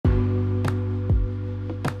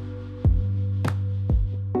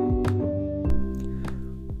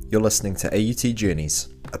You're listening to AUT Journeys,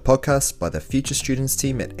 a podcast by the Future Students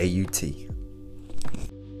team at AUT.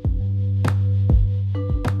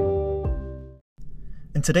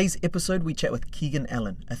 In today's episode, we chat with Keegan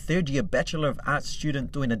Allen, a third-year Bachelor of Arts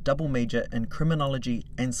student doing a double major in criminology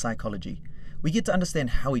and psychology. We get to understand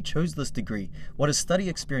how he chose this degree, what his study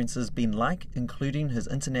experience has been like, including his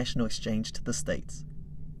international exchange to the States.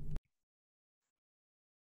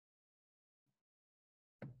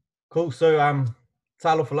 Cool. So,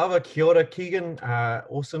 talo falava, kia ora, Keegan.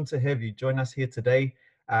 Awesome to have you join us here today.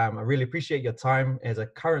 I really appreciate your time as a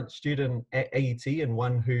current student at AUT and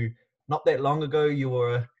one who not that long ago you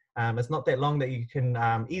were, it's not that long that you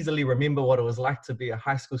can easily remember what it was like to be a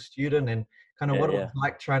high school student and kind of what it was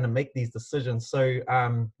like trying to make these decisions. So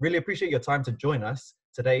really appreciate your time to join us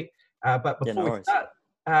today. But before we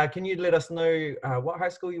start, can you let us know what high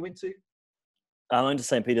school you went to? I went to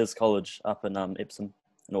St. Peter's College up in Epsom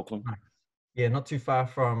in Auckland. Yeah, not too far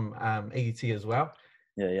from AUT as well.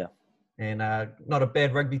 Yeah. And not a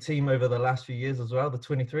bad rugby team over the last few years as well, the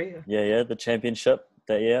 23. Yeah, the championship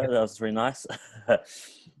that year, that was really nice.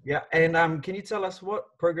 Yeah, and can you tell us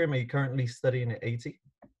what program are you currently studying at AUT?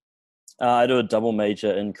 I do a double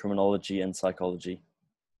major in criminology and psychology.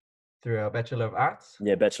 Through our Bachelor of Arts?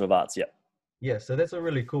 Yeah, Bachelor of Arts, yeah. Yeah, so that's a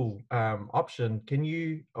really cool option. Can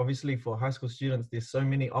you, obviously for high school students, there's so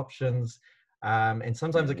many options. And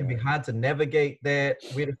sometimes it can be hard to navigate that,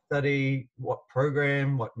 where to study, what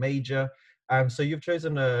program, what major. So you've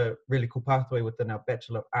chosen a really cool pathway within our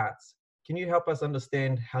Bachelor of Arts. Can you help us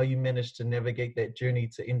understand how you managed to navigate that journey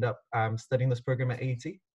to end up studying this program at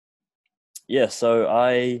AUT? Yeah,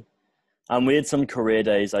 so we had some career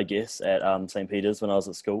days, I guess, at St. Peter's when I was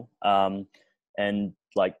at school. And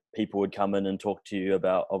like people would come in and talk to you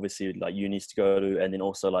about obviously like unis to go to, and then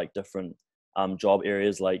also like different job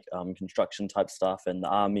areas like construction type stuff, and the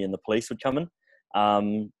army and the police would come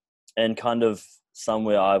in. And kind of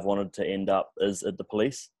somewhere I've wanted to end up is at the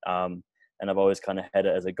police. And I've always kind of had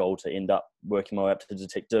it as a goal to end up working my way up to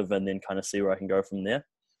detective and then kind of see where I can go from there.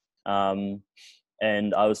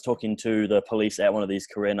 And I was talking to the police at one of these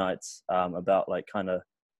career nights about like kind of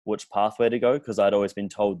which pathway to go, because I'd always been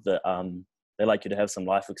told that they like you to have some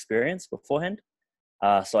life experience beforehand.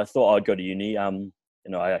 So I thought I'd go to uni.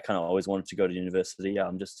 I kind of always wanted to go to university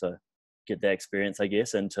just to get that experience, I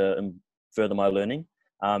guess, and to further my learning.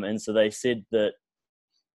 And so they said that,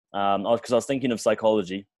 because I was thinking of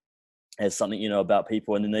psychology as something, about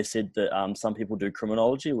people. And then they said that some people do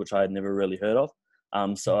criminology, which I had never really heard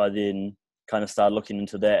of. So I then kind of started looking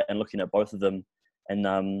into that and looking at both of them.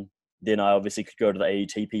 And then I obviously could go to the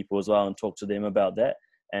AUT people as well and talk to them about that.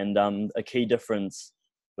 And a key difference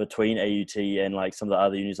between AUT and like some of the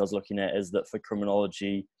other unis I was looking at is that for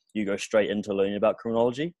criminology, you go straight into learning about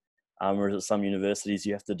criminology. Whereas at some universities,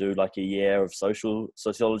 you have to do like a year of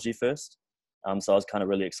sociology first. So I was kind of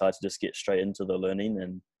really excited to just get straight into the learning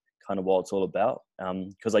and kind of what it's all about.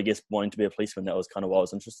 Because I guess wanting to be a policeman, that was kind of what I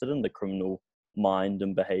was interested in, the criminal mind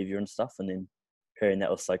and behavior and stuff. And then pairing that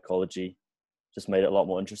with psychology just made it a lot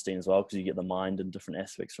more interesting as well, because you get the mind and different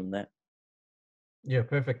aspects from that. Yeah,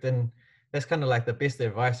 perfect. And that's kind of like the best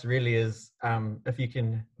advice really is if you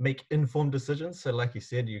can make informed decisions. So like you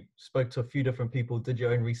said, you spoke to a few different people, did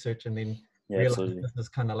your own research, and then realized this is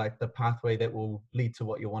kind of like the pathway that will lead to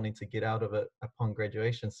what you're wanting to get out of it upon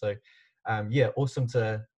graduation. So awesome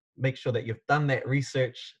to make sure that you've done that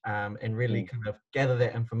research and really kind of gather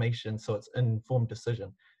that information so it's an informed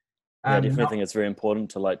decision. I definitely think it's very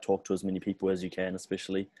important to like talk to as many people as you can,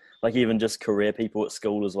 especially like even just career people at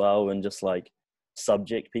school as well, and just like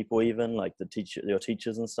subject people, even like your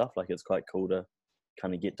teachers and stuff. Like it's quite cool to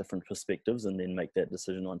kind of get different perspectives and then make that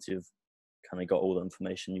decision once you've kind of got all the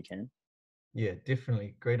information you can. Yeah,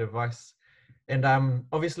 definitely. Great advice. And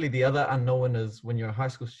obviously the other unknown is when you're a high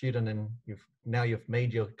school student and you've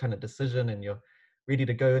made your kind of decision and you're ready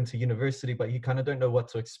to go into university, but you kind of don't know what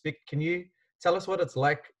to expect. Can you tell us what it's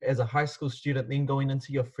like as a high school student then going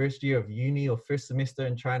into your first year of uni or first semester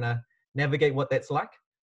and trying to navigate what that's like?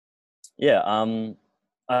 Yeah,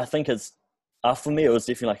 I think it's, for me, it was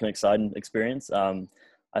definitely like an exciting experience.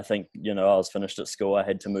 I think, I was finished at school, I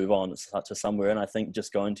had to move on to somewhere. And I think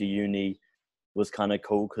just going to uni was kind of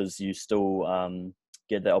cool because you still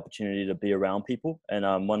get the opportunity to be around people.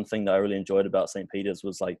 And one thing that I really enjoyed about St. Peter's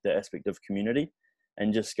was like the aspect of community.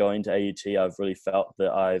 And just going to AUT, I've really felt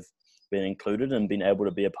that I've been included and been able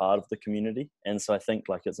to be a part of the community. And so I think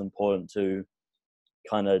like it's important to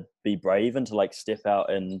kind of be brave and to like step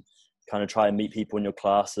out and kind of try and meet people in your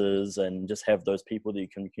classes and just have those people that you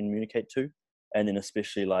can communicate to. And then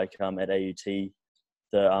especially like at AUT, the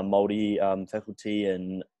Māori faculty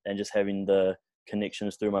and just having the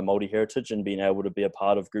connections through my Māori heritage and being able to be a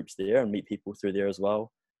part of groups there and meet people through there as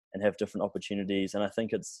well and have different opportunities. And I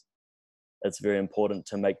think it's very important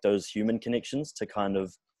to make those human connections to kind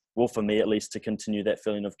of, well, for me at least, to continue that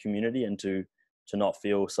feeling of community and to not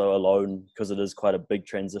feel so alone, because it is quite a big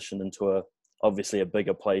transition into obviously a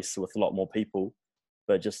bigger place with a lot more people,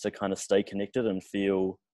 but just to kind of stay connected and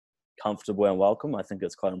feel comfortable and welcome. I think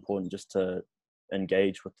it's quite important just to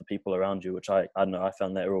engage with the people around you, which I don't know, I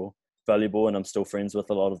found that all valuable, and I'm still friends with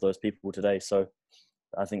a lot of those people today. So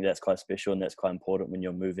I think that's quite special, and that's quite important when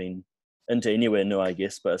you're moving into anywhere new, I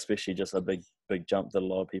guess, but especially just a big jump that a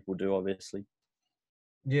lot of people do, obviously.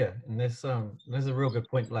 Yeah, and there's a real good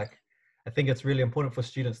point. Like, I think it's really important for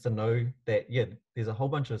students to know that, yeah, there's a whole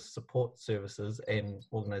bunch of support services and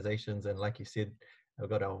organizations, and like you said, we've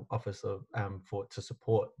got our office of to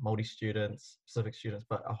support Māori students, Pacific students,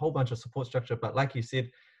 but a whole bunch of support structure. But like you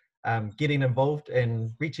said, getting involved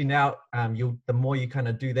and reaching out, the more you kind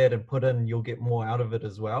of do that and put in, you'll get more out of it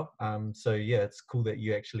as well. So yeah, it's cool that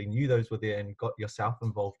you actually knew those were there and got yourself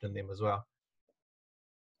involved in them as well.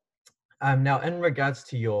 Now, in regards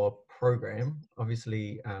to your program,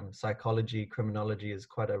 obviously psychology, criminology is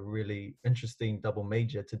quite a really interesting double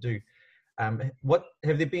major to do. What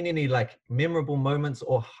have there been any like memorable moments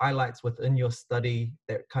or highlights within your study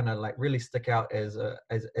that kind of like really stick out as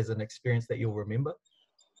an experience that you'll remember?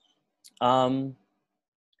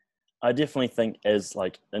 I definitely think as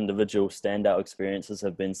like individual standout experiences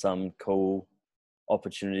have been some cool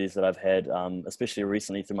opportunities that I've had, especially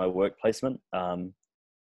recently through my work placement,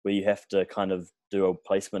 where you have to kind of do a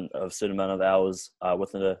placement of a certain amount of hours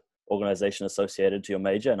within an organization associated to your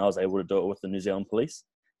major. And I was able to do it with the New Zealand Police.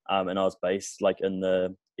 And I was based like in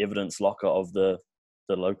the evidence locker of the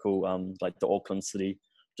local, like the Auckland City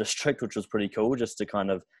district, which was pretty cool just to kind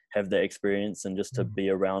of have that experience and just to be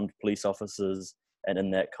around police officers and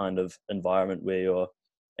in that kind of environment where you're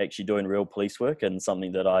actually doing real police work, and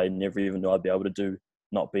something that I never even knew I'd be able to do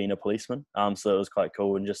not being a policeman. So it was quite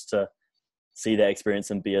cool, and just to see that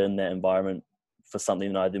experience and be in that environment for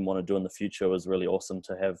something that I didn't want to do in the future was really awesome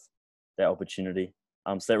to have that opportunity.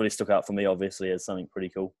 So that really stuck out for me, obviously, as something pretty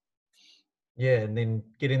cool. Yeah, and then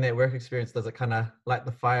getting that work experience, does it kind of light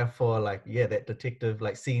the fire for like, yeah, that detective,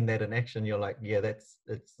 like seeing that in action, you're like, yeah, this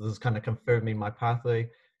is kind of confirming my pathway.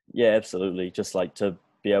 Yeah, absolutely. Just like to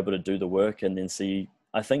be able to do the work and then see,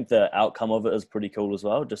 I think the outcome of it is pretty cool as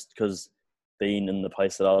well, just because being in the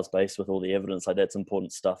place that I was based with all the evidence, like that's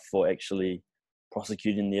important stuff for actually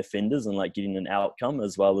prosecuting the offenders and like getting an outcome,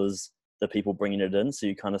 as well as the people bringing it in. So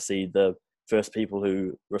you kind of see the first people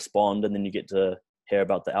who respond, and then you get to hear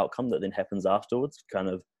about the outcome that then happens afterwards, kind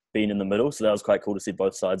of being in the middle. So that was quite cool to see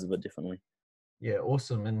both sides of it, definitely. Yeah,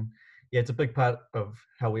 awesome. And yeah, it's a big part of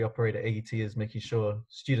how we operate at AET is making sure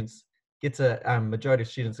students get to, majority of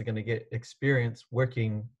students are going to get experience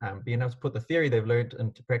working, being able to put the theory they've learned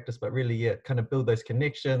into practice, but really, yeah, kind of build those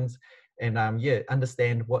connections and yeah,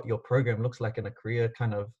 understand what your program looks like in a career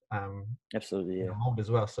kind of absolutely, yeah, mold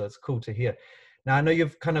as well. So it's cool to hear. Now, I know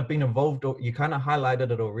you've kind of been involved, or you kind of highlighted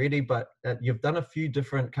it already, but you've done a few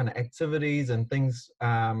different kind of activities and things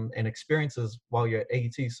and experiences while you're at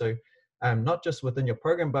AET. So not just within your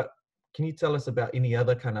program, but can you tell us about any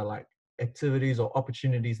other kind of like activities or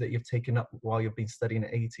opportunities that you've taken up while you've been studying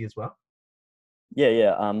at AET as well?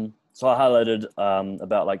 Yeah. So I highlighted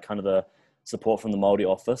about like kind of the support from the Māori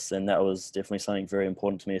office, and that was definitely something very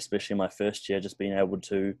important to me, especially in my first year, just being able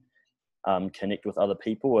to connect with other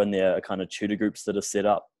people, and there are kind of tutor groups that are set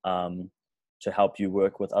up to help you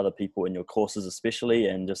work with other people in your courses especially,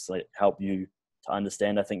 and just like help you to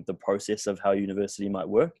understand, I think, the process of how university might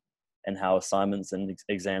work and how assignments and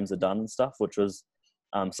exams are done and stuff, which was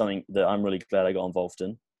something that I'm really glad I got involved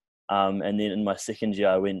in. And then in my second year,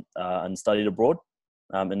 I went and studied abroad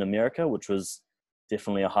in America, which was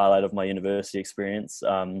definitely a highlight of my university experience.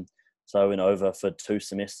 So I went over for 2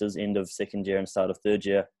 semesters, end of second year and start of third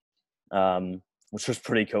year, which was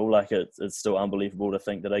pretty cool. Like it's still unbelievable to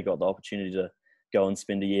think that I got the opportunity to go and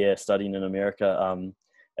spend a year studying in America.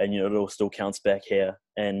 And, you know, it all still counts back here,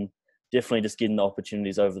 and definitely just getting the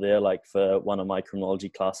opportunities over there. Like for one of my criminology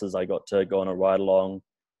classes, I got to go on a ride along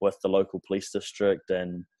with the local police district,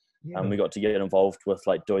 and we got to get involved with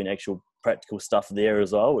like doing actual practical stuff there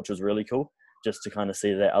as well, which was really cool, just to kind of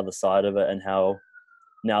see that other side of it, and how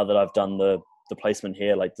now that I've done the placement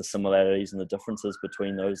here, like the similarities and the differences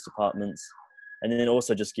between those departments. And then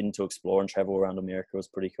also just getting to explore and travel around America was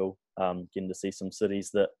pretty cool. Getting to see some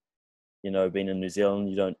cities that, you know, being in New Zealand,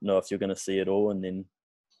 you don't know if you're going to see it all, and then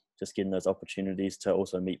just getting those opportunities to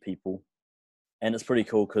also meet people. And it's pretty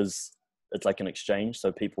cool because it's like an exchange.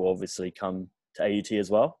 So people obviously come to AUT as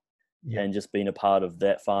well. Yeah. And just being a part of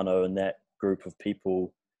that whānau and that group of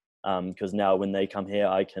people, because now when they come here,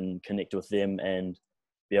 I can connect with them and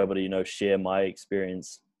be able to, share my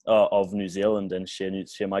experience of New Zealand and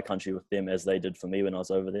share my country with them as they did for me when I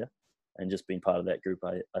was over there. And just being part of that group,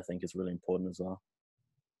 I think is really important as well.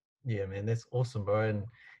 Yeah, man, that's awesome, bro. And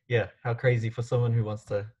yeah, how crazy for someone who wants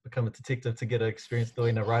to become a detective to get an experience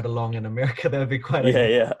doing a ride along in America. That would be quite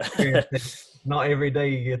a experience. Not every day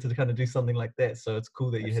you get to kind of do something like that. So it's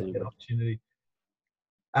cool that you had that opportunity.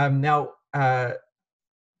 Now,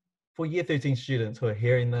 for year 13 students who are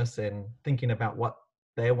hearing this and thinking about what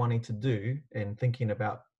they're wanting to do and thinking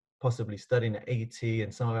about possibly studying at AUT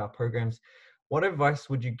and some of our programs, what advice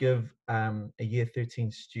would you give a year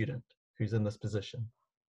 13 student who's in this position?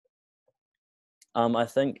 I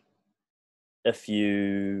think if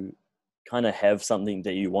you kind of have something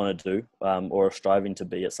that you want to do or are striving to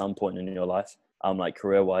be at some point in your life, like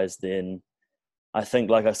career-wise, then I think,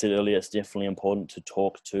 like I said earlier, it's definitely important to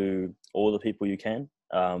talk to all the people you can,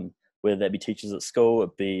 whether that be teachers at school,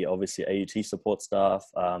 it be obviously AUT support staff,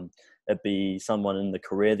 it be someone in the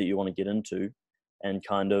career that you want to get into, and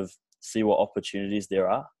kind of see what opportunities there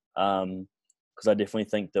are. Because I definitely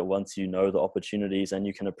think that once you know the opportunities and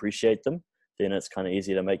you can appreciate them, then it's kind of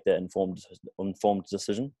easy to make that informed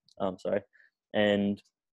decision. And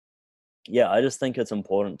yeah, I just think it's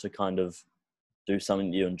important to kind of do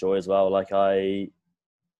something that you enjoy as well. Like, I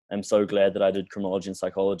am so glad that I did criminology and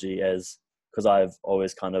psychology, because I've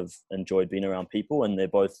always kind of enjoyed being around people, and they're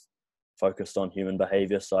both focused on human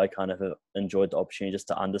behavior. So I kind of enjoyed the opportunity just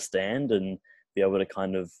to understand and be able to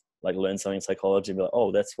kind of like learn something in psychology and be like,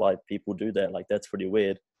 oh, that's why people do that. Like, that's pretty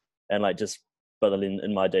weird. And like, just, but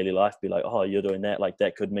in my daily life, be like, oh, you're doing that. Like,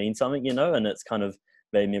 that could mean something, and it's kind of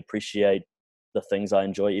made me appreciate the things I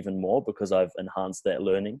enjoy even more because I've enhanced that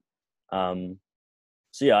learning.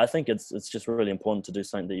 So yeah, I think it's just really important to do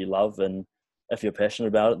something that you love, and if you're passionate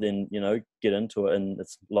about it, then get into it, and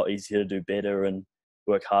it's a lot easier to do better and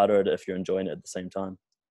work harder at it if you're enjoying it at the same time.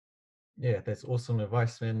 Yeah, that's awesome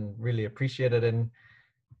advice, man. Really appreciate it. And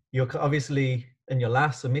you're obviously in your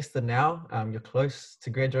last semester now. You're close to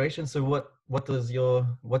graduation. So what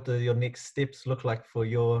do your next steps look like for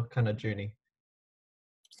your kind of journey?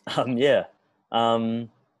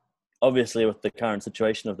 Obviously with the current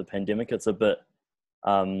situation of the pandemic, it's a bit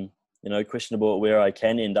questionable where I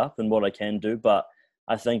can end up and what I can do, but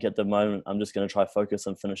I think at the moment I'm just going to try focus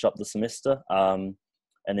and finish up the semester, and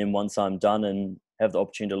then once I'm done and have the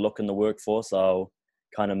opportunity to look in the workforce, I'll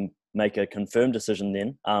kind of make a confirmed decision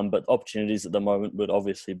then. But opportunities at the moment would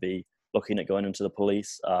obviously be looking at going into the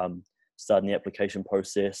police, starting the application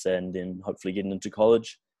process, and then hopefully getting into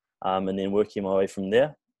college, and then working my way from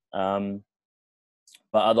there. But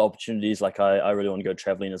other opportunities, like I really want to go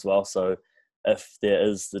traveling as well. So if there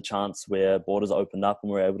is the chance where borders are opened up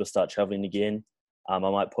and we're able to start traveling again, I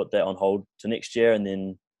might put that on hold to next year and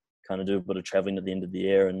then kind of do a bit of traveling at the end of the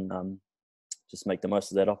year and just make the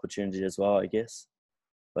most of that opportunity as well, I guess.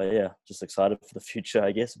 But yeah, just excited for the future,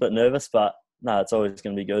 I guess. A bit nervous, but no, it's always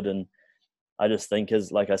going to be good. And I just think,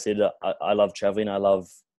 like I said, I love traveling. I love,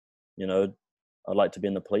 I'd like to be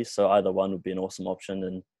in the police. So either one would be an awesome option.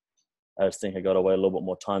 And I just think I got to wait a little bit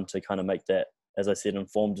more time to kind of make that, as I said,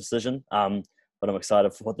 informed decision. But I'm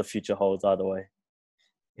excited for what the future holds either way.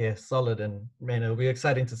 Yeah, solid. And man, it'll be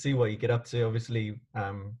exciting to see what you get up to. Obviously,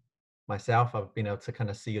 myself, I've been able to kind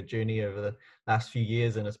of see your journey over the last few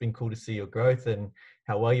years, and it's been cool to see your growth and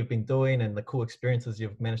how well you've been doing and the cool experiences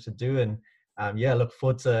you've managed to do. And yeah, look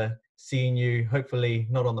forward to seeing you, hopefully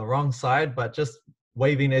not on the wrong side, but just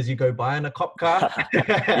waving as you go by in a cop car.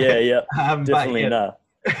 yeah, definitely not.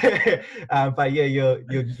 But yeah, you're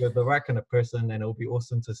the right kind of person, and it'll be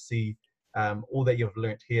awesome to see all that you've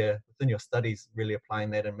learned here within your studies, really applying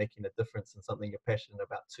that and making a difference in something you're passionate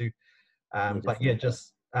about too. But yeah,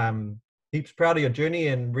 just heaps proud of your journey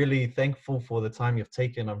and really thankful for the time you've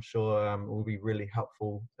taken. I'm sure it will be really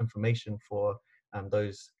helpful information for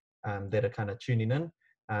those that are kind of tuning in.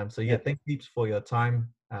 So yeah, thanks heaps for your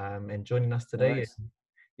time and joining us today. Nice.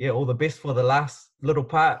 Yeah, all the best for the last little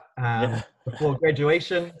part before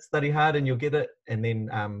graduation. Study hard and you'll get it. And then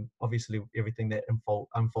obviously everything that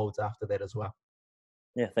unfolds after that as well.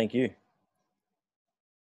 Yeah, thank you.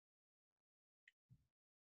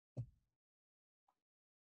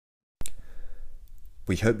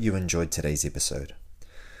 We hope you enjoyed today's episode.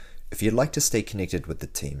 If you'd like to stay connected with the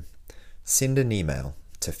team, send an email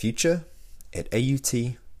to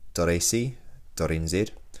future@aut.ac.nz,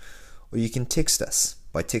 or you can text us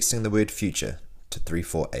by texting the word future to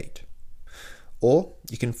 348. Or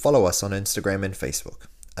you can follow us on Instagram and Facebook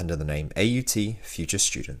under the name AUT Future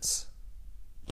Students.